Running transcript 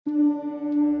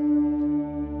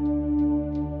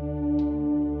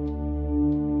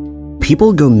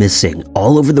People go missing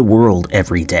all over the world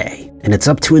every day, and it's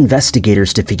up to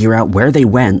investigators to figure out where they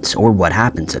went or what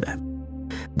happened to them.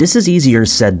 This is easier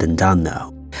said than done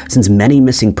though, since many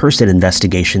missing person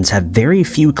investigations have very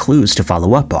few clues to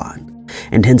follow up on,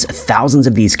 and hence thousands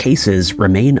of these cases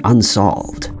remain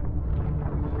unsolved.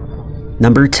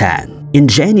 Number 10. In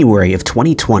January of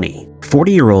 2020,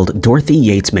 40-year-old Dorothy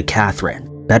Yates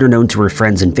McCatherine, better known to her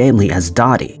friends and family as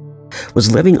Dottie,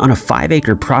 was living on a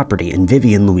 5-acre property in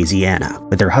Vivian, Louisiana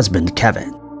with her husband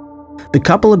Kevin. The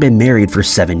couple had been married for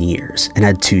 7 years and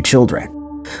had 2 children,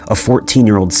 a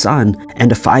 14-year-old son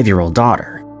and a 5-year-old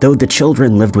daughter, though the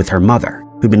children lived with her mother,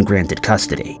 who'd been granted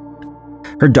custody.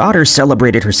 Her daughter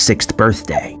celebrated her 6th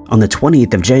birthday on the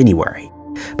 20th of January,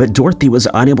 but Dorothy was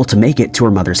unable to make it to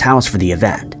her mother's house for the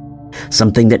event,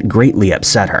 something that greatly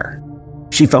upset her.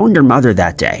 She phoned her mother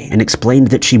that day and explained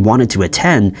that she wanted to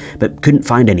attend but couldn't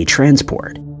find any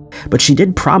transport. But she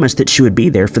did promise that she would be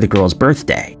there for the girl's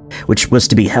birthday, which was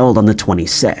to be held on the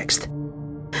 26th.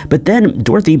 But then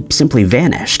Dorothy simply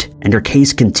vanished, and her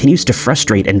case continues to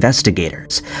frustrate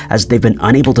investigators as they've been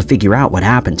unable to figure out what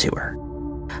happened to her.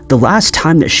 The last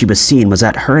time that she was seen was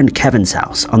at her and Kevin's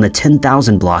house on the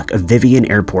 10,000 block of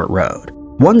Vivian Airport Road.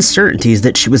 One certainty is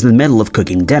that she was in the middle of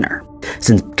cooking dinner,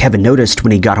 since Kevin noticed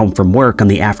when he got home from work on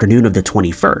the afternoon of the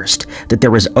 21st that there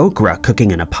was okra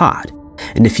cooking in a pot,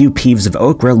 and a few peas of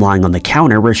okra lying on the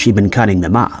counter where she'd been cutting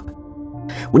them up.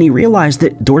 When he realized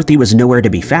that Dorothy was nowhere to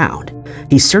be found,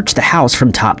 he searched the house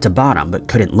from top to bottom but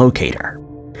couldn't locate her.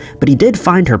 But he did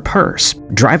find her purse,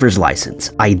 driver's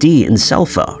license, ID, and cell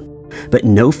phone, but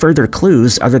no further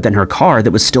clues other than her car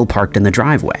that was still parked in the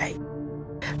driveway.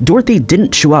 Dorothy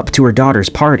didn't show up to her daughter's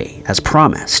party, as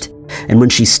promised, and when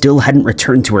she still hadn't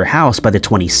returned to her house by the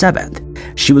 27th,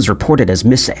 she was reported as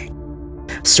missing.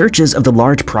 Searches of the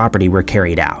large property were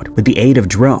carried out with the aid of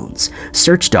drones,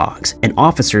 search dogs, and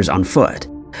officers on foot,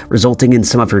 resulting in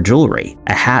some of her jewelry,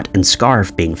 a hat, and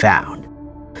scarf being found.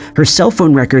 Her cell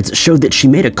phone records showed that she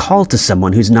made a call to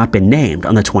someone who's not been named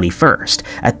on the 21st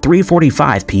at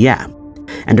 3:45 p.m.,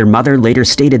 and her mother later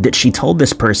stated that she told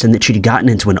this person that she'd gotten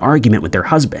into an argument with her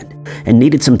husband and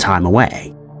needed some time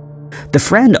away. The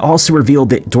friend also revealed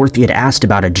that Dorothy had asked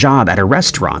about a job at a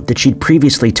restaurant that she'd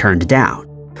previously turned down,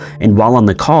 and while on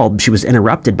the call, she was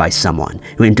interrupted by someone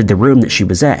who entered the room that she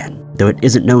was in, though it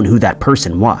isn't known who that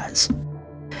person was.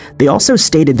 They also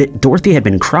stated that Dorothy had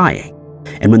been crying,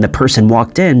 and when the person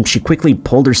walked in, she quickly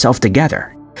pulled herself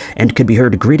together and could be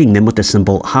heard greeting them with a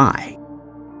simple "hi."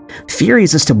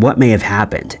 Theories as to what may have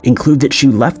happened include that she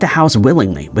left the house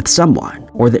willingly with someone,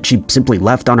 or that she simply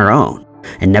left on her own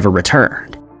and never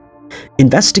returned.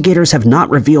 Investigators have not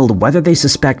revealed whether they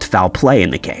suspect foul play in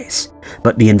the case,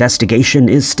 but the investigation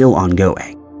is still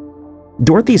ongoing.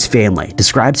 Dorothy's family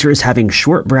describes her as having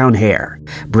short brown hair,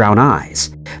 brown eyes,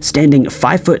 standing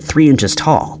 5 foot 3 inches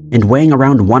tall, and weighing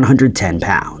around 110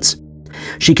 pounds.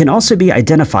 She can also be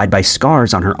identified by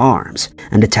scars on her arms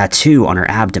and a tattoo on her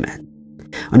abdomen.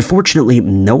 Unfortunately,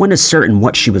 no one is certain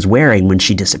what she was wearing when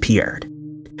she disappeared.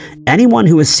 Anyone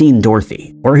who has seen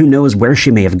Dorothy, or who knows where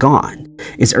she may have gone,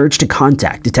 is urged to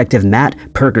contact Detective Matt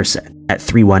Pergerson at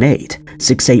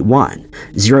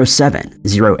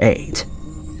 318-681-0708.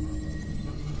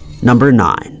 Number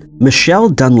 9. Michelle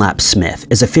Dunlap Smith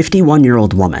is a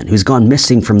 51-year-old woman who's gone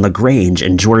missing from LaGrange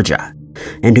in Georgia,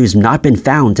 and who's not been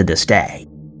found to this day.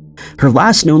 Her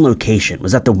last known location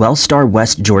was at the Wellstar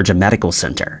West Georgia Medical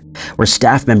Center, where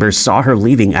staff members saw her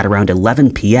leaving at around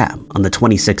 11 p.m. on the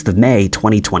 26th of May,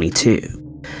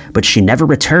 2022, but she never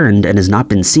returned and has not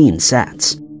been seen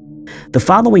since. The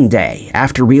following day,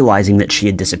 after realizing that she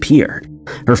had disappeared,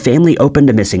 her family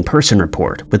opened a missing person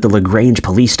report with the LaGrange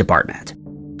Police Department.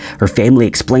 Her family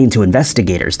explained to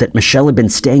investigators that Michelle had been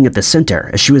staying at the center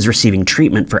as she was receiving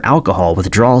treatment for alcohol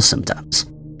withdrawal symptoms,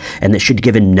 and that she'd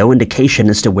given no indication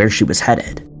as to where she was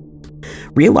headed.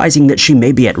 Realizing that she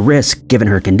may be at risk given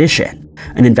her condition,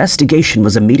 an investigation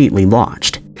was immediately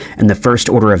launched, and the first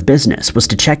order of business was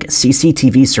to check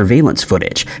CCTV surveillance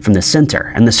footage from the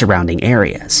center and the surrounding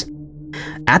areas.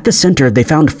 At the center, they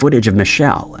found footage of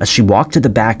Michelle as she walked to the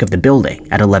back of the building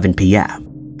at 11 p.m.,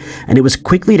 and it was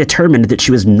quickly determined that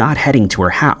she was not heading to her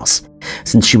house,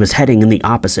 since she was heading in the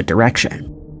opposite direction.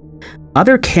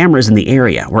 Other cameras in the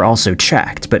area were also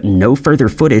checked, but no further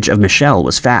footage of Michelle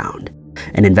was found,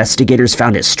 and investigators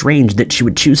found it strange that she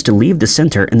would choose to leave the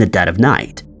center in the dead of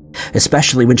night,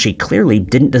 especially when she clearly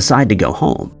didn't decide to go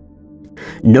home.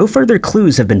 No further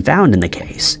clues have been found in the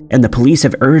case, and the police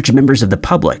have urged members of the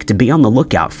public to be on the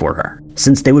lookout for her,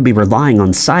 since they would be relying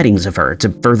on sightings of her to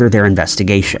further their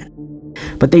investigation.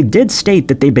 But they did state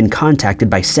that they've been contacted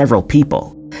by several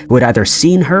people who had either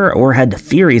seen her or had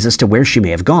theories as to where she may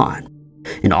have gone,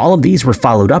 and all of these were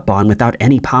followed up on without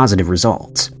any positive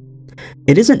results.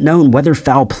 It isn't known whether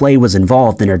foul play was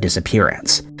involved in her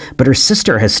disappearance, but her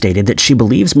sister has stated that she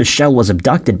believes Michelle was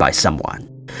abducted by someone,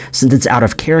 since it's out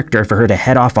of character for her to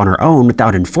head off on her own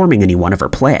without informing anyone of her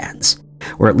plans,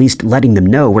 or at least letting them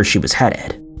know where she was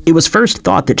headed. It was first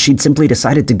thought that she'd simply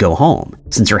decided to go home,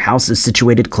 since her house is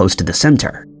situated close to the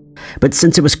center. But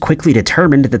since it was quickly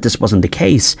determined that this wasn't the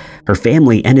case, her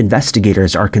family and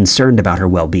investigators are concerned about her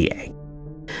well-being.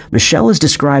 Michelle is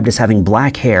described as having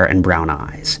black hair and brown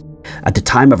eyes. At the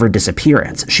time of her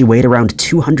disappearance, she weighed around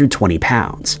 220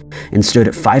 pounds and stood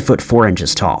at 5 foot 4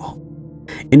 inches tall.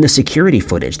 In the security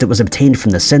footage that was obtained from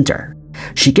the center,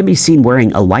 she can be seen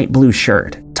wearing a light blue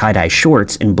shirt, tie-dye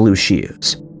shorts, and blue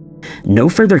shoes. No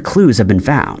further clues have been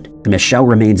found, and Michelle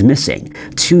remains missing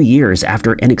 2 years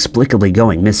after inexplicably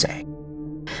going missing.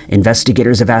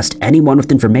 Investigators have asked anyone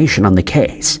with information on the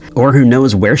case, or who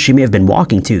knows where she may have been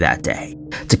walking to that day,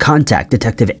 to contact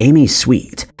Detective Amy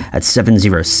Sweet at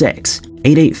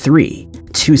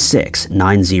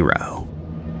 706-883-2690.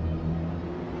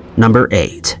 Number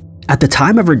 8. At the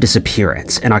time of her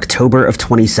disappearance in October of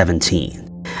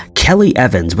 2017, Kelly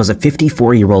Evans was a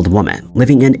 54-year-old woman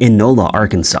living in Enola,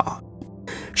 Arkansas.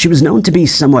 She was known to be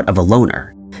somewhat of a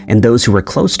loner, and those who were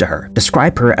close to her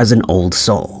describe her as an old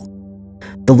soul.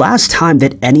 The last time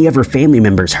that any of her family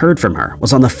members heard from her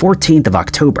was on the 14th of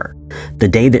October, the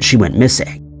day that she went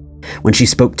missing, when she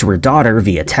spoke to her daughter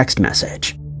via text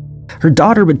message. Her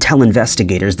daughter would tell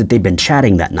investigators that they'd been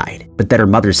chatting that night, but that her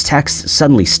mother's texts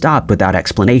suddenly stopped without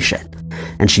explanation,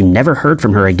 and she never heard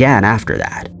from her again after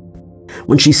that.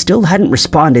 When she still hadn't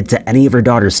responded to any of her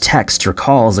daughter's texts or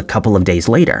calls a couple of days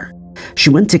later,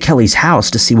 she went to Kelly's house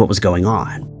to see what was going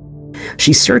on.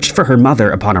 She searched for her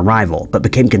mother upon arrival, but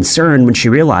became concerned when she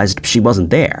realized she wasn't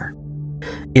there.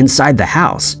 Inside the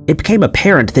house, it became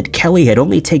apparent that Kelly had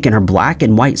only taken her black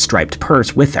and white striped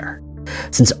purse with her,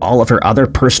 since all of her other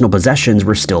personal possessions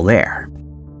were still there.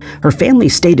 Her family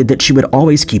stated that she would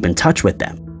always keep in touch with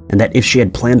them, and that if she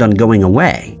had planned on going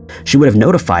away, she would have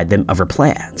notified them of her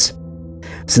plans.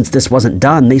 Since this wasn't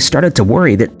done, they started to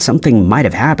worry that something might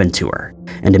have happened to her,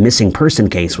 and a missing person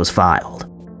case was filed.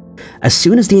 As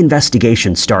soon as the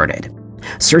investigation started,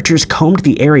 searchers combed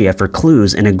the area for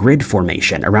clues in a grid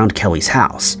formation around Kelly's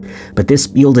house, but this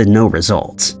yielded no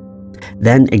results.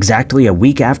 Then, exactly a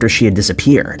week after she had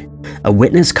disappeared, a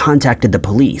witness contacted the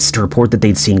police to report that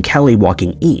they'd seen Kelly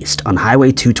walking east on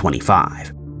Highway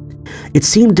 225. It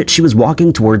seemed that she was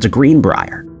walking towards a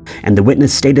Greenbrier, and the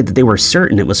witness stated that they were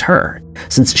certain it was her,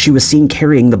 since she was seen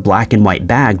carrying the black and white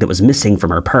bag that was missing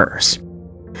from her purse.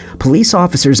 Police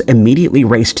officers immediately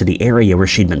raced to the area where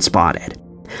she'd been spotted,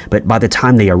 but by the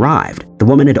time they arrived, the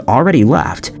woman had already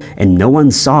left and no one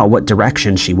saw what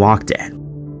direction she walked in.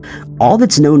 All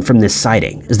that's known from this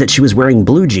sighting is that she was wearing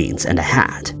blue jeans and a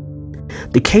hat.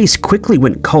 The case quickly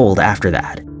went cold after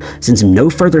that, since no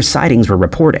further sightings were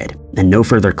reported and no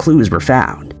further clues were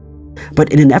found.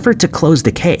 But in an effort to close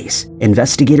the case,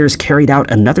 investigators carried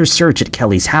out another search at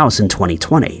Kelly's house in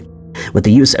 2020 with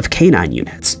the use of canine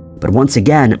units, but once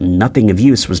again, nothing of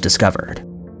use was discovered.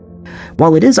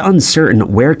 While it is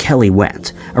uncertain where Kelly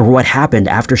went or what happened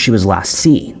after she was last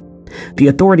seen, the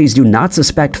authorities do not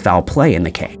suspect foul play in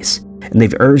the case, and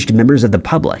they've urged members of the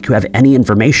public who have any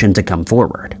information to come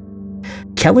forward.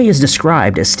 Kelly is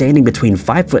described as standing between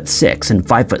 5'6" and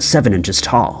 5'7" inches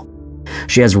tall.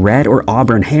 She has red or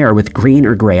auburn hair with green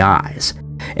or gray eyes,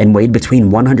 and weighed between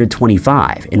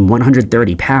 125 and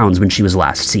 130 pounds when she was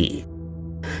last seen.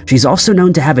 She's also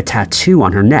known to have a tattoo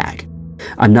on her neck,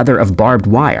 another of barbed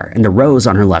wire and a rose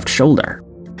on her left shoulder,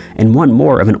 and one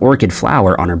more of an orchid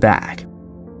flower on her back.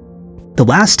 The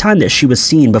last time that she was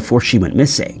seen before she went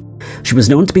missing, she was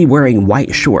known to be wearing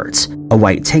white shorts, a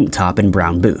white tank top, and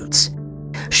brown boots.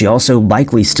 She also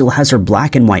likely still has her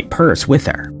black and white purse with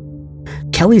her.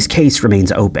 Kelly's case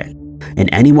remains open, and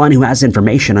anyone who has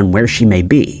information on where she may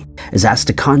be is asked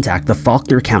to contact the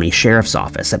Faulkner County Sheriff's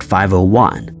Office at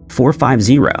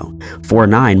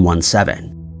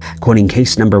 501-450-4917, quoting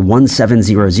case number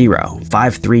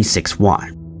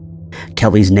 1700-5361.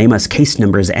 Kelly's NamUs case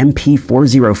number is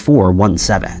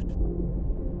MP40417.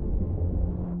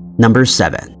 Number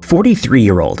 7.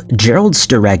 43-year-old Gerald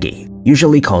Stareggi,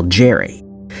 usually called Jerry,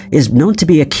 is known to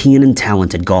be a keen and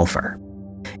talented golfer.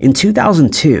 In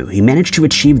 2002, he managed to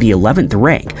achieve the 11th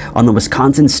rank on the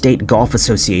Wisconsin State Golf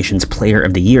Association's Player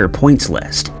of the Year points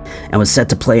list and was set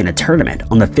to play in a tournament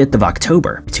on the 5th of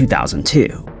October,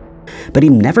 2002. But he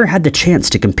never had the chance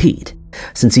to compete,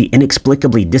 since he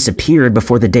inexplicably disappeared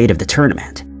before the date of the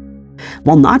tournament.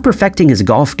 While not perfecting his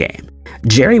golf game,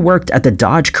 Jerry worked at the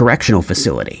Dodge Correctional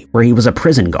Facility, where he was a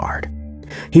prison guard.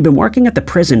 He'd been working at the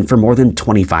prison for more than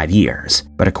 25 years,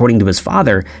 but according to his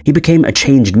father, he became a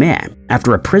changed man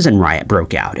after a prison riot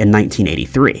broke out in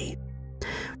 1983.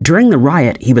 During the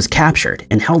riot, he was captured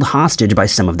and held hostage by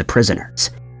some of the prisoners,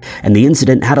 and the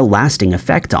incident had a lasting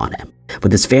effect on him,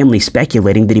 with his family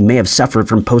speculating that he may have suffered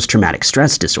from post-traumatic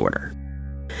stress disorder.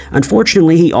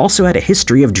 Unfortunately, he also had a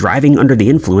history of driving under the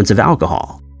influence of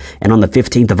alcohol, and on the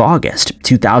 15th of August,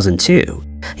 2002,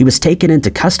 he was taken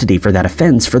into custody for that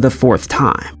offense for the 4th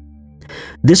time.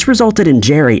 This resulted in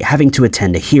Jerry having to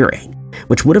attend a hearing,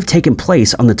 which would have taken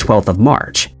place on the 12th of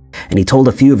March, and he told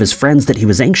a few of his friends that he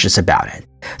was anxious about it,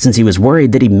 since he was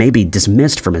worried that he may be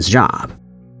dismissed from his job.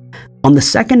 On the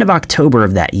 2nd of October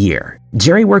of that year,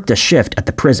 Jerry worked a shift at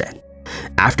the prison,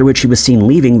 after which he was seen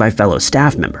leaving by fellow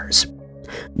staff members.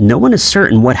 No one is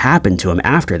certain what happened to him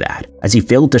after that, as he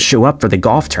failed to show up for the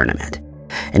golf tournament,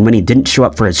 and when he didn't show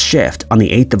up for his shift on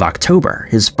the 8th of October,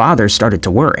 his father started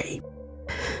to worry.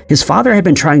 His father had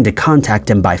been trying to contact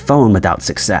him by phone without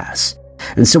success,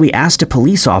 and so he asked a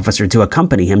police officer to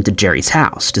accompany him to Jerry's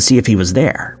house to see if he was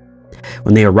there.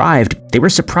 When they arrived, they were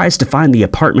surprised to find the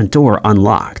apartment door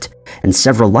unlocked and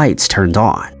several lights turned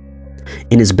on.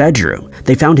 In his bedroom,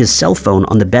 they found his cell phone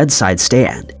on the bedside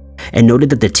stand and noted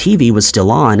that the TV was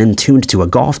still on and tuned to a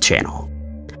golf channel.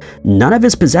 None of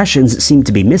his possessions seemed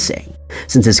to be missing,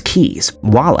 since his keys,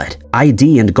 wallet,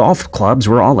 ID, and golf clubs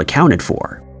were all accounted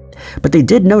for. But they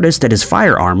did notice that his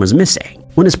firearm was missing.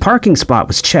 When his parking spot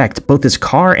was checked, both his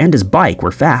car and his bike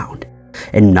were found,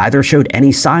 and neither showed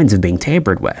any signs of being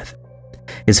tampered with.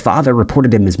 His father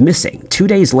reported him as missing 2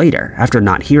 days later after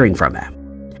not hearing from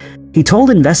him. He told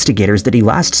investigators that he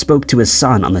last spoke to his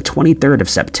son on the 23rd of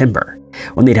September,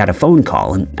 when they'd had a phone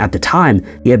call, and at the time,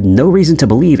 he had no reason to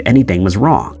believe anything was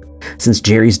wrong, since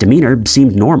Jerry's demeanor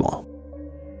seemed normal.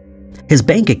 His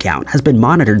bank account has been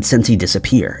monitored since he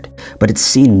disappeared, but it's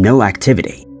seen no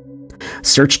activity.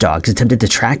 Search dogs attempted to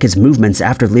track his movements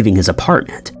after leaving his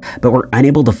apartment, but were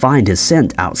unable to find his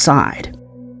scent outside.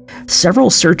 Several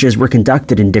searches were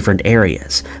conducted in different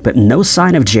areas, but no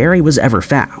sign of Jerry was ever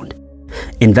found.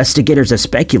 Investigators have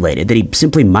speculated that he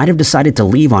simply might have decided to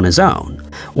leave on his own,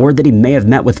 or that he may have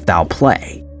met with foul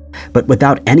play. But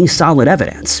without any solid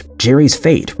evidence, Jerry's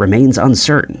fate remains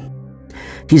uncertain.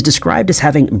 He's described as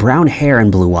having brown hair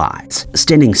and blue eyes,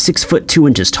 standing 6 foot 2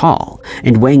 inches tall,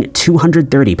 and weighing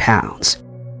 230 pounds.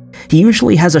 He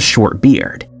usually has a short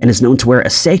beard and is known to wear a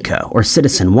Seiko or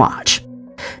citizen watch.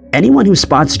 Anyone who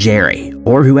spots Jerry,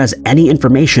 or who has any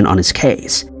information on his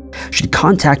case, should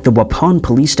contact the Waupun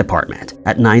Police Department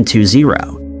at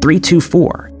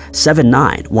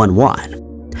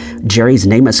 920-324-7911. Jerry's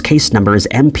nameless case number is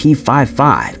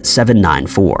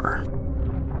MP55794.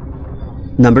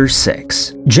 Number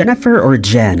 6. Jennifer or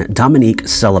Jen Dominique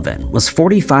Sullivan was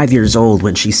 45 years old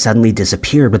when she suddenly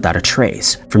disappeared without a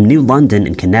trace from New London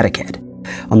in Connecticut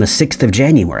on the 6th of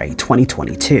January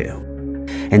 2022.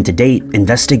 And to date,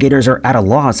 investigators are at a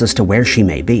loss as to where she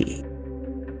may be.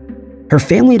 Her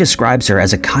family describes her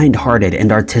as a kind-hearted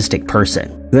and artistic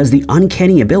person who has the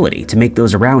uncanny ability to make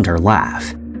those around her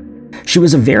laugh. She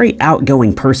was a very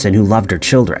outgoing person who loved her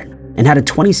children and had a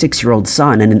 26-year-old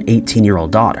son and an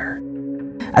 18-year-old daughter.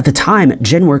 At the time,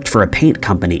 Jen worked for a paint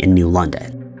company in New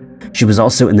London. She was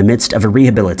also in the midst of a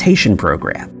rehabilitation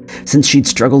program, since she'd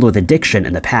struggled with addiction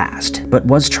in the past, but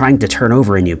was trying to turn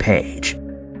over a new page.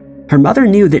 Her mother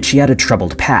knew that she had a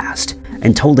troubled past,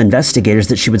 and told investigators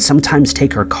that she would sometimes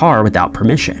take her car without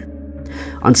permission.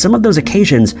 On some of those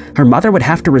occasions, her mother would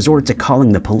have to resort to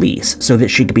calling the police so that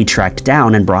she could be tracked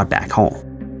down and brought back home.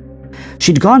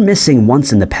 She'd gone missing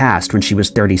once in the past when she was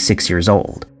 36 years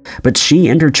old, but she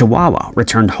and her chihuahua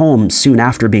returned home soon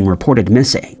after being reported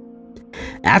missing.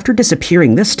 After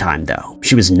disappearing this time, though,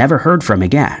 she was never heard from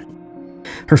again.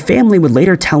 Her family would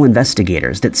later tell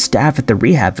investigators that staff at the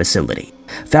rehab facility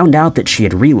found out that she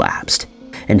had relapsed,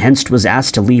 and hence was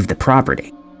asked to leave the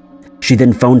property. She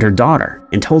then phoned her daughter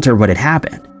and told her what had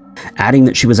happened, adding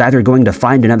that she was either going to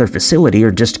find another facility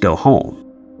or just go home.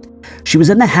 She was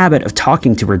in the habit of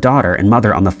talking to her daughter and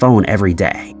mother on the phone every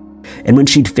day, and when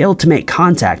she'd failed to make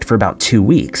contact for about 2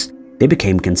 weeks, they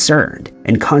became concerned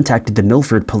and contacted the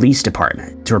Milford Police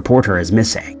Department to report her as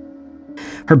missing.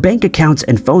 Her bank accounts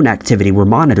and phone activity were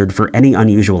monitored for any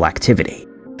unusual activity,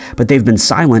 but they've been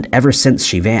silent ever since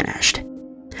she vanished.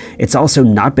 It's also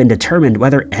not been determined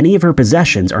whether any of her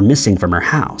possessions are missing from her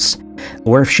house,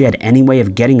 or if she had any way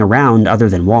of getting around other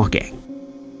than walking.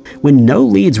 When no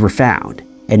leads were found,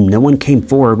 and no one came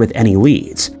forward with any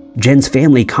leads, Jen's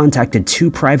family contacted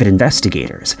 2 private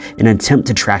investigators in an attempt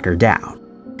to track her down,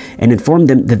 and informed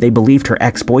them that they believed her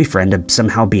ex-boyfriend to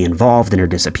somehow be involved in her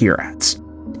disappearance.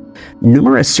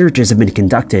 Numerous searches have been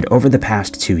conducted over the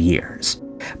past 2 years,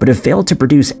 but have failed to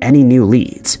produce any new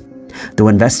leads, though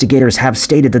investigators have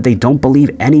stated that they don't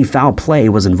believe any foul play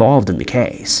was involved in the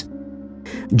case.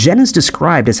 Jen is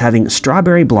described as having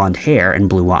strawberry blonde hair and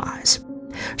blue eyes.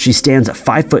 She stands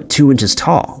 5 foot 2 inches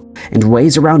tall and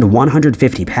weighs around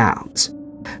 150 pounds.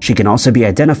 She can also be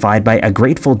identified by a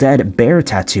Grateful Dead bear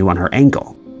tattoo on her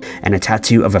ankle and a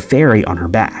tattoo of a fairy on her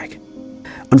back.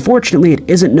 Unfortunately, it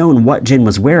isn't known what Jen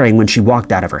was wearing when she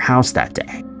walked out of her house that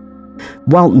day.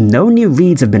 While no new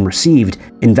leads have been received,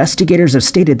 investigators have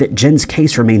stated that Jen's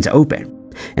case remains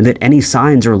open and that any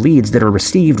signs or leads that are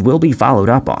received will be followed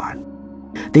up on.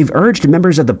 They've urged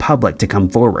members of the public to come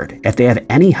forward if they have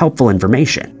any helpful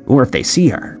information or if they see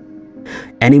her.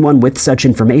 Anyone with such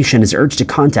information is urged to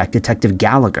contact Detective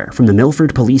Gallagher from the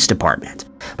Milford Police Department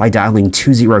by dialing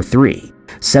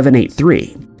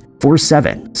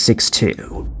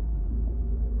 203-783-4762.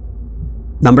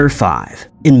 Number 5.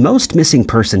 In most missing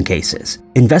person cases,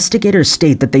 investigators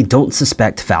state that they don't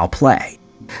suspect foul play,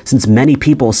 since many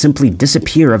people simply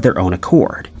disappear of their own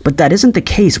accord. But that isn't the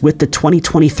case with the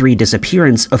 2023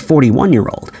 disappearance of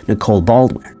 41-year-old Nicole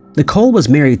Baldwin. Nicole was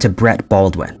married to Brett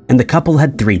Baldwin, and the couple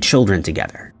had 3 children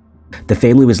together. The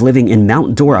family was living in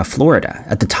Mount Dora, Florida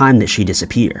at the time that she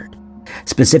disappeared,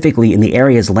 specifically in the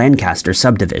area's Lancaster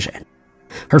subdivision.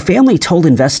 Her family told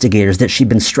investigators that she'd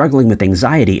been struggling with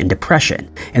anxiety and depression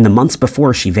in the months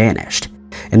before she vanished,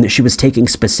 and that she was taking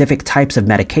specific types of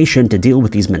medication to deal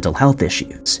with these mental health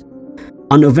issues.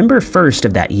 On November 1st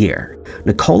of that year,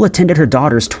 Nicole attended her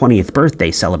daughter's 20th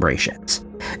birthday celebrations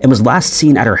and was last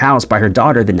seen at her house by her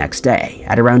daughter the next day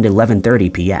at around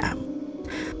 11:30 p.m.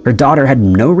 Her daughter had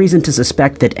no reason to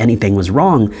suspect that anything was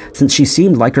wrong since she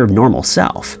seemed like her normal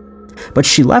self, but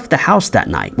she left the house that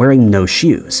night wearing no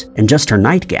shoes and just her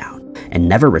nightgown and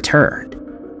never returned.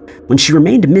 When she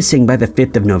remained missing by the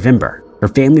 5th of November, her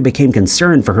family became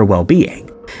concerned for her well-being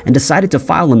and decided to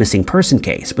file a missing person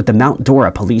case with the Mount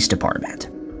Dora Police Department.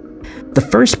 The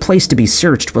first place to be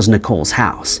searched was Nicole's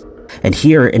house, and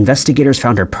here investigators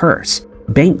found her purse,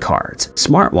 bank cards,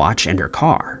 smartwatch, and her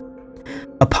car.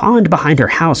 A pond behind her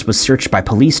house was searched by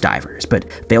police divers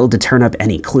but failed to turn up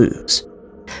any clues.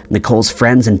 Nicole's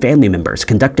friends and family members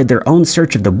conducted their own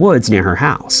search of the woods near her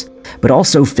house, but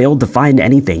also failed to find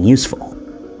anything useful.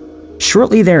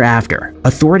 Shortly thereafter,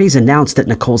 authorities announced that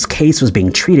Nicole's case was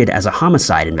being treated as a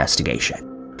homicide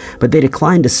investigation, but they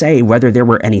declined to say whether there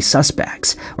were any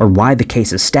suspects or why the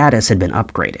case's status had been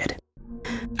upgraded.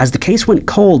 As the case went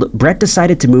cold, Brett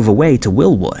decided to move away to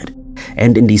Willwood,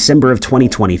 and in December of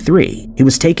 2023, he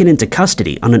was taken into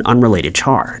custody on an unrelated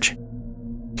charge.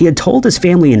 He had told his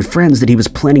family and friends that he was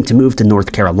planning to move to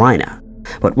North Carolina,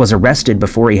 but was arrested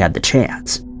before he had the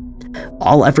chance.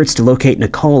 All efforts to locate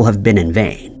Nicole have been in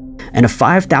vain, and a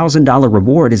 $5,000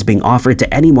 reward is being offered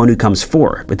to anyone who comes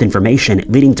forward with information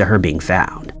leading to her being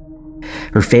found.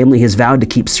 Her family has vowed to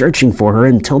keep searching for her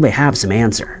until they have some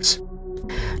answers.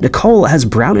 Nicole has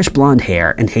brownish blonde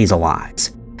hair and hazel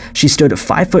eyes. She stood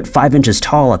 5 foot 5 inches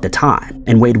tall at the time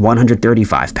and weighed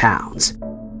 135 pounds.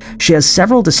 She has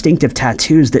several distinctive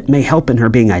tattoos that may help in her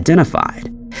being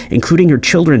identified, including her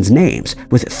children's names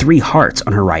with 3 hearts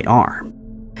on her right arm.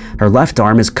 Her left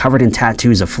arm is covered in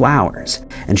tattoos of flowers,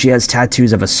 and she has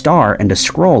tattoos of a star and a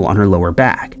scroll on her lower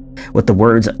back, with the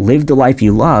words "Live the life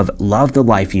you love the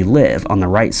life you live" on the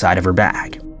right side of her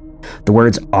back. The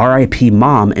words "R.I.P.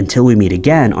 Mom until we meet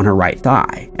again" on her right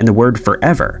thigh, and the word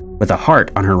 "Forever" with a heart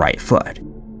on her right foot.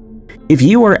 If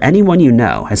you or anyone you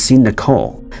know has seen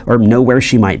Nicole or know where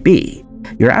she might be,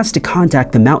 you're asked to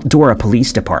contact the Mount Dora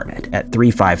Police Department at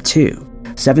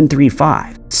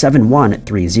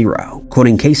 352-735-7130,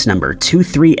 quoting case number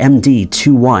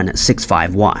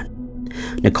 23MD21651.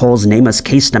 Nicole's NamUs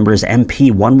case number is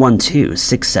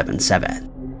MP112677.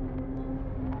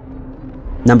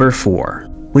 Number 4.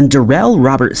 When Darrell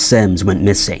Robert Sims went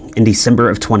missing in December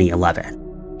of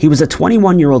 2011, he was a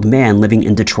 21-year-old man living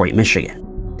in Detroit, Michigan.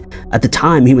 At the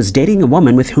time, he was dating a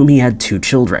woman with whom he had 2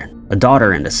 children, a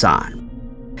daughter and a son.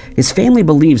 His family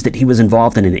believes that he was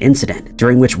involved in an incident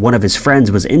during which one of his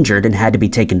friends was injured and had to be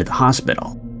taken to the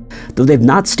hospital, though they've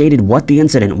not stated what the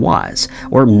incident was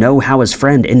or know how his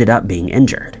friend ended up being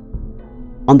injured.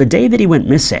 On the day that he went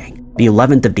missing, the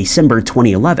 11th of December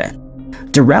 2011,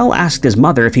 Darrell asked his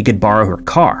mother if he could borrow her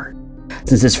car,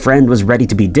 since his friend was ready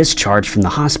to be discharged from the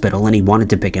hospital and he wanted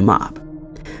to pick him up.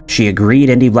 She agreed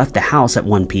and he left the house at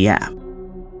 1 p.m.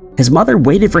 His mother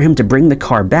waited for him to bring the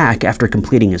car back after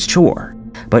completing his chore,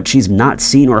 but she's not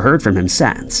seen or heard from him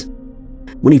since.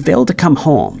 When he failed to come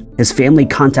home, his family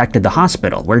contacted the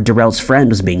hospital where Darrell's friend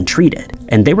was being treated,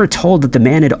 and they were told that the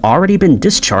man had already been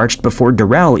discharged before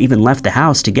Darrell even left the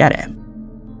house to get him.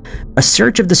 A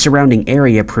search of the surrounding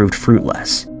area proved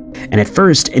fruitless, and at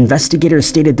first, investigators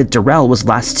stated that Darrell was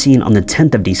last seen on the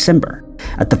 10th of December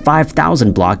at the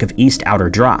 5000 block of East Outer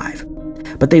Drive,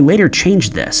 but they later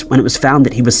changed this when it was found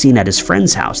that he was seen at his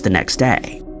friend's house the next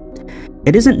day.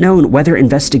 It isn't known whether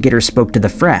investigators spoke to the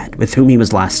friend with whom he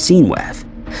was last seen with,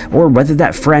 or whether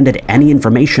that friend had any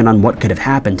information on what could have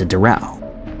happened to Darrell.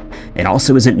 It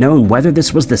also isn't known whether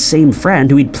this was the same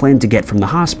friend who he'd planned to get from the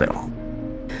hospital.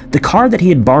 The car that he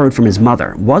had borrowed from his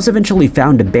mother was eventually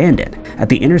found abandoned at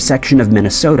the intersection of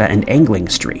Minnesota and Angling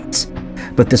Streets,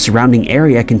 but the surrounding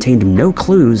area contained no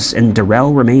clues and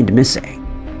Darrell remained missing.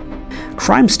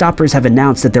 Crime Stoppers have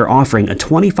announced that they're offering a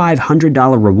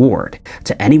 $2,500 reward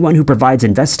to anyone who provides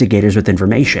investigators with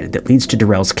information that leads to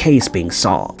Darrell's case being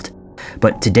solved,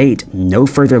 but to date, no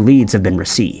further leads have been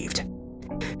received.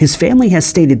 His family has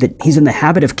stated that he's in the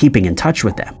habit of keeping in touch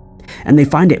with them, and they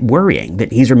find it worrying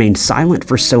that he's remained silent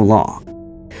for so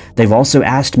long. They've also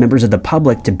asked members of the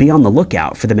public to be on the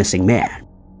lookout for the missing man.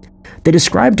 They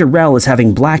describe Darrell as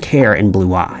having black hair and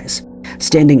blue eyes,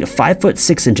 standing 5 foot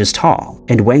 6 inches tall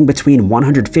and weighing between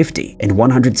 150 and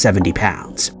 170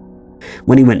 pounds.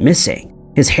 When he went missing,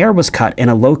 his hair was cut in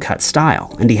a low-cut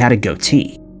style and he had a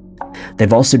goatee.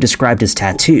 They've also described his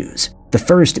tattoos, the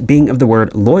first being of the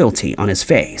word loyalty on his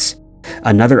face,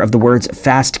 another of the words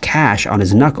fast cash on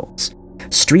his knuckles,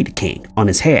 street king on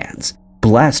his hands,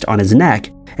 blessed on his neck,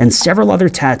 and several other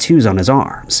tattoos on his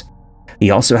arms.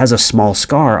 He also has a small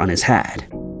scar on his head.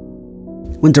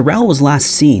 When Darrell was last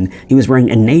seen, he was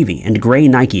wearing a navy and gray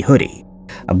Nike hoodie,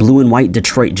 a blue and white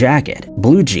Detroit jacket,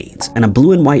 blue jeans, and a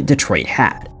blue and white Detroit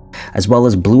hat, as well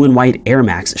as blue and white Air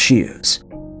Max shoes.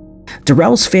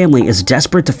 Darrell's family is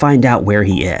desperate to find out where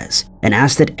he is and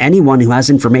asks that anyone who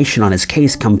has information on his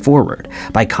case come forward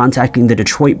by contacting the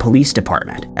Detroit Police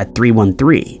Department at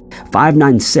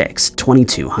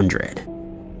 313-596-2200.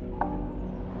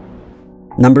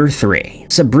 Number 3.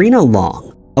 Sabrina Long,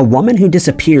 a woman who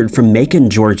disappeared from Macon,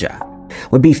 Georgia,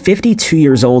 would be 52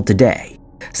 years old today,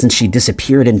 since she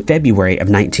disappeared in February of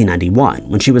 1991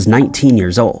 when she was 19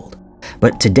 years old,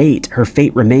 but to date her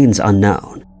fate remains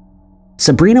unknown.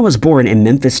 Sabrina was born in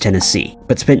Memphis, Tennessee,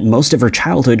 but spent most of her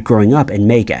childhood growing up in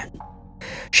Macon.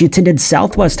 She attended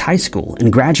Southwest High School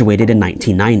and graduated in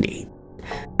 1990.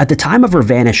 At the time of her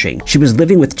vanishing, she was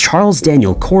living with Charles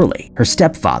Daniel Corley, her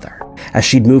stepfather, as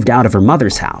she'd moved out of her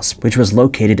mother's house, which was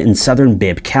located in southern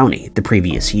Bibb County the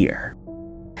previous year.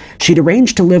 She'd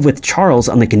arranged to live with Charles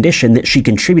on the condition that she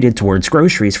contributed towards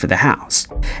groceries for the house,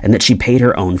 and that she paid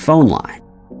her own phone line.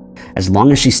 As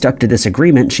long as she stuck to this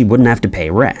agreement, she wouldn't have to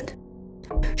pay rent.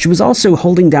 She was also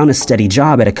holding down a steady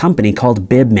job at a company called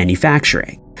Bibb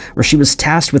Manufacturing, where she was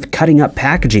tasked with cutting up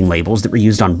packaging labels that were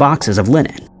used on boxes of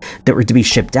linen that were to be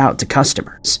shipped out to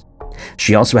customers.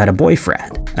 She also had a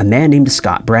boyfriend, a man named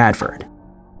Scott Bradford.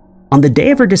 On the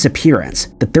day of her disappearance,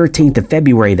 the 13th of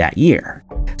February that year,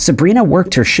 Sabrina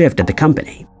worked her shift at the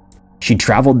company. She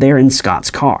traveled there in Scott's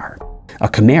car, a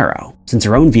Camaro, since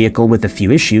her own vehicle with a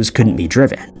few issues couldn't be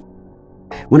driven.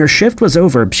 When her shift was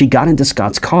over, she got into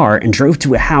Scott's car and drove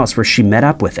to a house where she met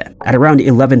up with him at around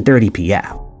 11:30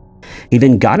 p.m. He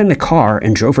then got in the car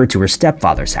and drove her to her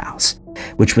stepfather's house,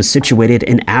 which was situated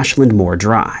in Ashland Moore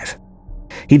Drive.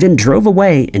 He then drove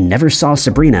away and never saw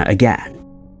Sabrina again.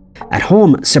 At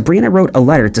home, Sabrina wrote a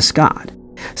letter to Scott,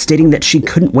 stating that she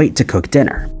couldn't wait to cook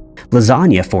dinner,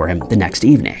 lasagna for him the next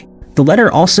evening. The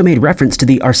letter also made reference to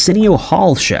the Arsenio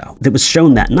Hall show that was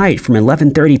shown that night from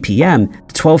 11:30 p.m.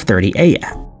 to 12:30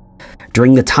 a.m.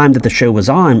 During the time that the show was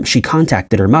on, she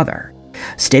contacted her mother,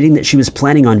 stating that she was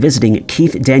planning on visiting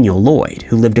Keith Daniel Lloyd,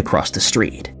 who lived across the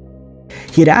street.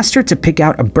 He had asked her to pick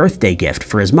out a birthday gift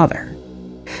for his mother.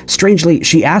 Strangely,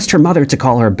 she asked her mother to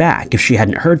call her back if she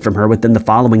hadn't heard from her within the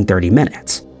following 30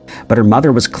 minutes, but her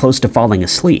mother was close to falling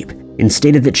asleep and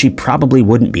stated that she probably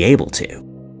wouldn't be able to.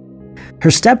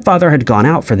 Her stepfather had gone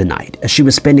out for the night as she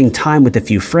was spending time with a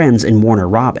few friends in Warner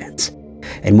Robins,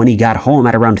 and when he got home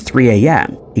at around 3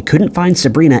 a.m., he couldn't find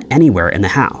Sabrina anywhere in the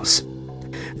house.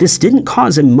 This didn't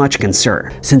cause him much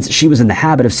concern, since she was in the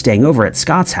habit of staying over at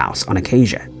Scott's house on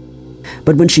occasion.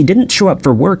 But when she didn't show up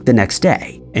for work the next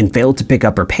day and failed to pick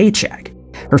up her paycheck,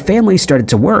 her family started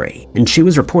to worry and she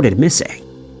was reported missing.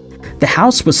 The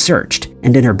house was searched,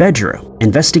 and in her bedroom,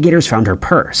 investigators found her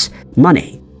purse,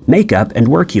 money, makeup, and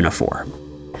work uniform.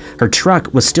 Her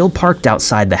truck was still parked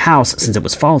outside the house since it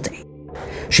was faulty.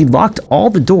 She locked all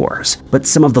the doors, but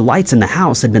some of the lights in the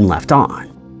house had been left on.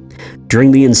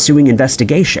 During the ensuing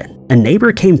investigation, a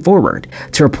neighbor came forward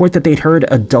to report that they'd heard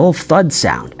a dull thud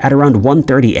sound at around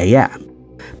 1:30 a.m.,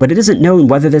 but it isn't known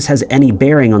whether this has any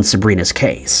bearing on Sabrina's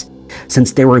case,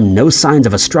 since there were no signs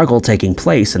of a struggle taking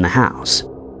place in the house.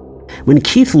 When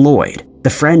Keith Lloyd, the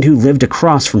friend who lived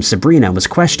across from Sabrina, was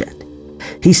questioned,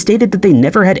 he stated that they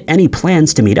never had any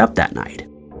plans to meet up that night.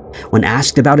 When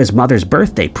asked about his mother's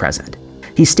birthday present,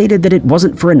 he stated that it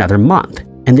wasn't for another month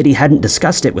and that he hadn't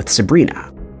discussed it with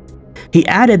Sabrina. He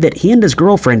added that he and his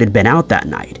girlfriend had been out that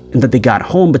night and that they got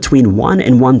home between 1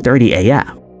 and 1:30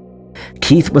 a.m.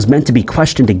 Keith was meant to be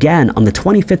questioned again on the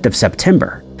 25th of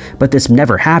September, but this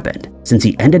never happened since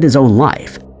he ended his own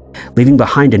life, leaving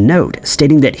behind a note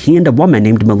stating that he and a woman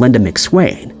named Melinda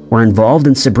McSwain were involved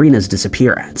in Sabrina's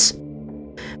disappearance.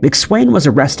 McSwain was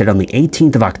arrested on the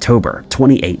 18th of October,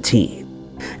 2018,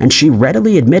 and she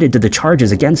readily admitted to the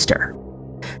charges against her.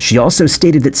 She also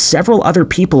stated that several other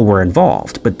people were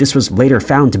involved, but this was later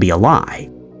found to be a lie.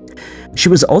 She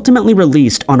was ultimately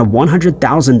released on a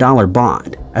 $100,000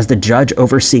 bond, as the judge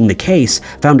overseeing the case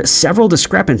found several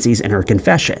discrepancies in her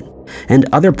confession and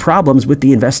other problems with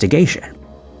the investigation.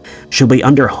 She'll be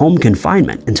under home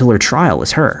confinement until her trial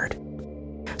is heard.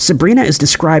 Sabrina is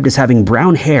described as having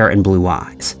brown hair and blue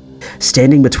eyes,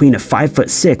 standing between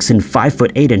 5'6" and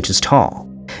 5'8" inches tall,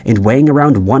 and weighing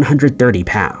around 130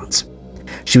 pounds.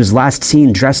 She was last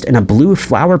seen dressed in a blue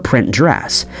flower print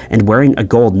dress and wearing a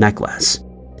gold necklace.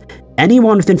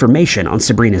 Anyone with information on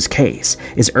Sabrina's case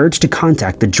is urged to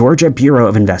contact the Georgia Bureau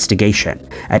of Investigation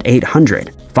at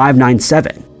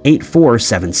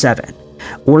 800-597-8477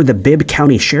 or the Bibb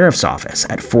County Sheriff's Office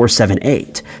at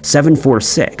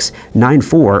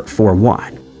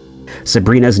 478-746-9441.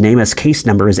 Sabrina's NamUs case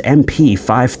number is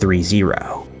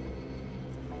MP530.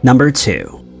 Number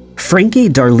 2. Frankie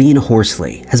Darlene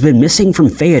Horsley has been missing from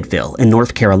Fayetteville in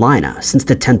North Carolina since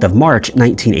the 10th of March,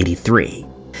 1983,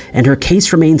 and her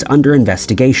case remains under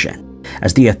investigation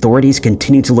as the authorities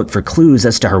continue to look for clues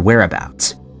as to her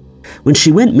whereabouts. When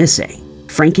she went missing,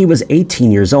 Frankie was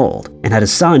 18 years old and had a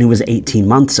son who was 18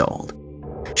 months old.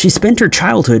 She spent her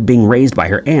childhood being raised by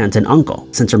her aunt and uncle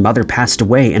since her mother passed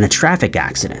away in a traffic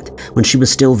accident when she was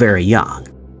still very young.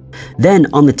 Then,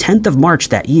 on the 10th of March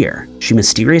that year, she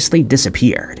mysteriously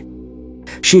disappeared.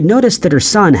 She had noticed that her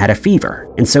son had a fever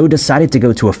and so decided to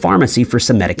go to a pharmacy for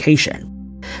some medication.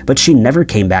 But she never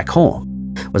came back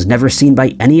home, was never seen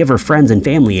by any of her friends and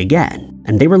family again,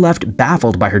 and they were left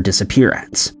baffled by her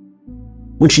disappearance.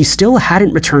 When she still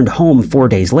hadn't returned home 4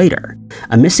 days later,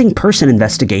 a missing person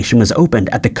investigation was opened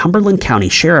at the Cumberland County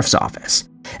Sheriff's Office,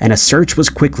 and a search was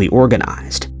quickly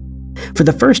organized. For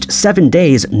the first 7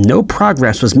 days, no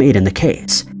progress was made in the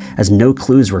case, as no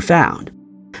clues were found.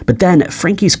 But then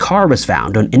Frankie's car was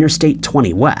found on Interstate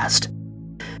 20 West.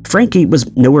 Frankie was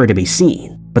nowhere to be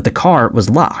seen, but the car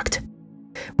was locked.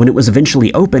 When it was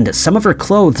eventually opened, some of her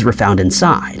clothes were found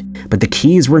inside, but the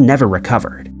keys were never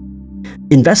recovered.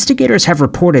 Investigators have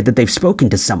reported that they've spoken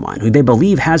to someone who they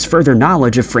believe has further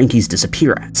knowledge of Frankie's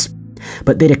disappearance,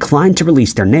 but they declined to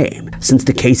release their name since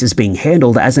the case is being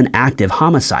handled as an active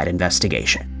homicide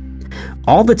investigation.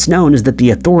 All that's known is that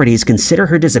the authorities consider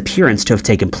her disappearance to have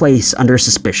taken place under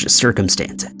suspicious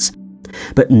circumstances,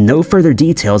 but no further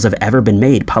details have ever been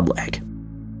made public.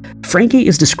 Frankie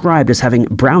is described as having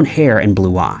brown hair and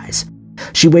blue eyes.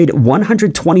 She weighed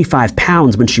 125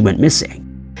 pounds when she went missing,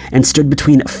 and stood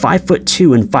between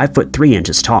 5'2" and 5'3"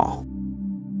 inches tall.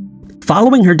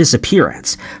 Following her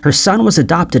disappearance, her son was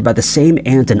adopted by the same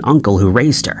aunt and uncle who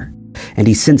raised her, and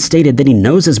he since stated that he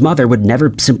knows his mother would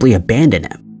never simply abandon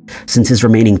him, since his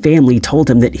remaining family told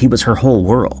him that he was her whole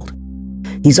world.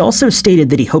 He's also stated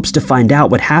that he hopes to find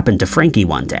out what happened to Frankie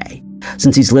one day,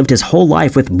 since he's lived his whole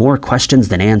life with more questions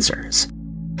than answers.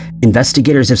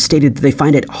 Investigators have stated that they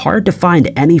find it hard to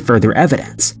find any further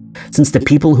evidence, since the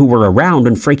people who were around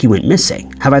when Frankie went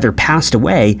missing have either passed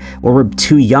away or were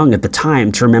too young at the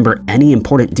time to remember any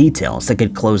important details that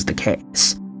could close the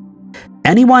case.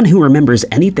 Anyone who remembers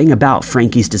anything about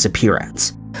Frankie's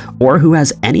disappearance, or who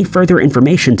has any further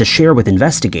information to share with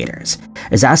investigators,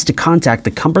 is asked to contact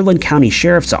the Cumberland County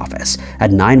Sheriff's Office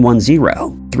at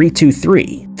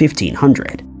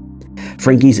 910-323-1500.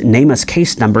 Frankie's NamUs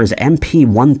case number is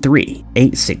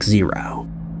MP13860.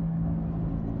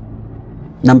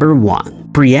 Number 1.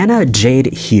 Brianna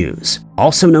Jade Hughes,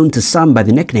 also known to some by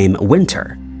the nickname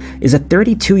Winter, is a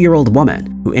 32-year-old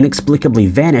woman who inexplicably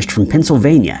vanished from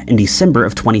Pennsylvania in December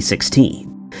of 2016,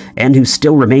 and who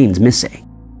still remains missing.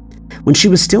 When she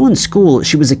was still in school,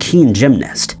 she was a keen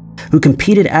gymnast who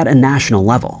competed at a national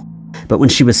level, but when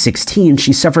she was 16,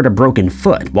 she suffered a broken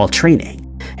foot while training,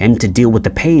 and to deal with the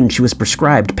pain, she was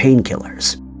prescribed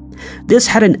painkillers. This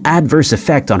had an adverse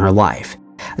effect on her life,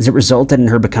 as it resulted in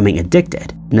her becoming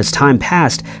addicted, and as time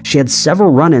passed, she had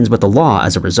several run-ins with the law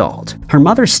as a result. Her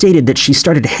mother stated that she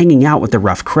started hanging out with the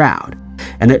rough crowd,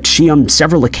 and that she on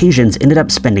several occasions ended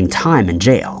up spending time in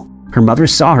jail. Her mother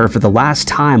saw her for the last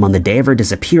time on the day of her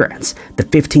disappearance, the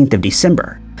 15th of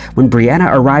December, when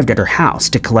Brianna arrived at her house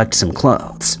to collect some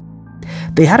clothes.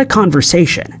 They had a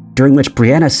conversation, during which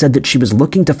Brianna said that she was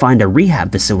looking to find a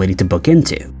rehab facility to book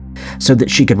into, so that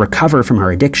she could recover from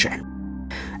her addiction.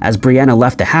 As Brianna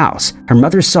left the house, her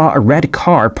mother saw a red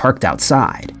car parked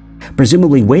outside,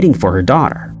 presumably waiting for her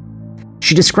daughter.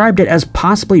 She described it as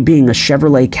possibly being a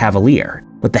Chevrolet Cavalier,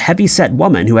 with the heavy-set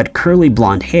woman who had curly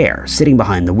blonde hair sitting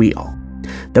behind the wheel,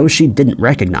 though she didn't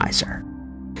recognize her.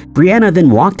 Brianna then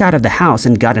walked out of the house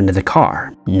and got into the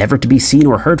car, never to be seen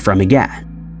or heard from again.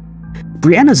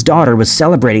 Brianna's daughter was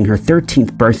celebrating her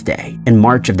 13th birthday in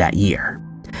March of that year,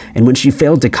 and when she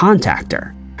failed to contact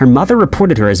her, her mother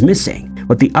reported her as missing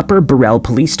with the Upper Burrell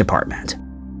Police Department.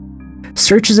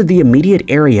 Searches of the immediate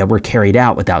area were carried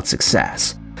out without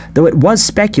success, though it was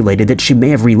speculated that she may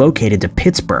have relocated to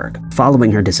Pittsburgh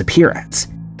following her disappearance,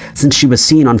 since she was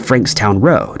seen on Frankstown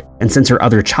Road and since her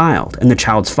other child and the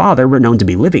child's father were known to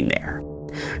be living there,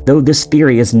 though this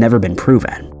theory has never been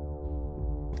proven.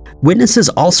 Witnesses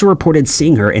also reported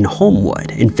seeing her in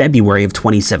Homewood in February of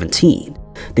 2017,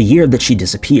 the year that she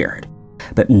disappeared,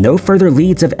 but no further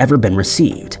leads have ever been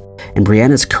received, and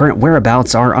Brianna's current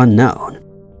whereabouts are unknown.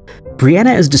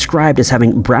 Brianna is described as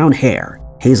having brown hair,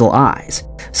 hazel eyes,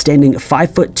 standing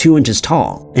 5 foot 2 inches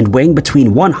tall, and weighing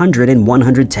between 100 and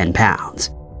 110 pounds.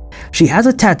 She has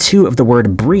a tattoo of the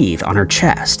word breathe on her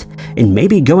chest, and may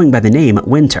be going by the name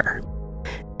Winter.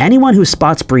 Anyone who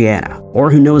spots Brianna, or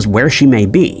who knows where she may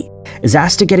be, is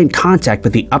asked to get in contact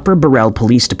with the Upper Burrell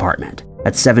Police Department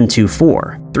at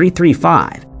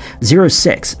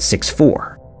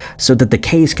 724-335-0664 so that the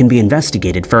case can be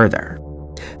investigated further.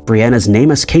 Brianna's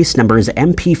nameless case number is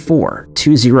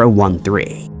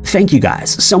MP42013. Thank you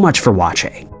guys so much for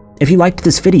watching. If you liked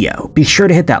this video, be sure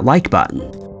to hit that like button.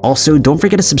 Also, don't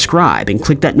forget to subscribe and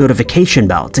click that notification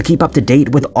bell to keep up to date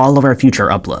with all of our future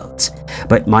uploads.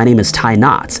 But my name is Ty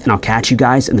Knotts, and I'll catch you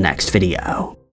guys in the next video.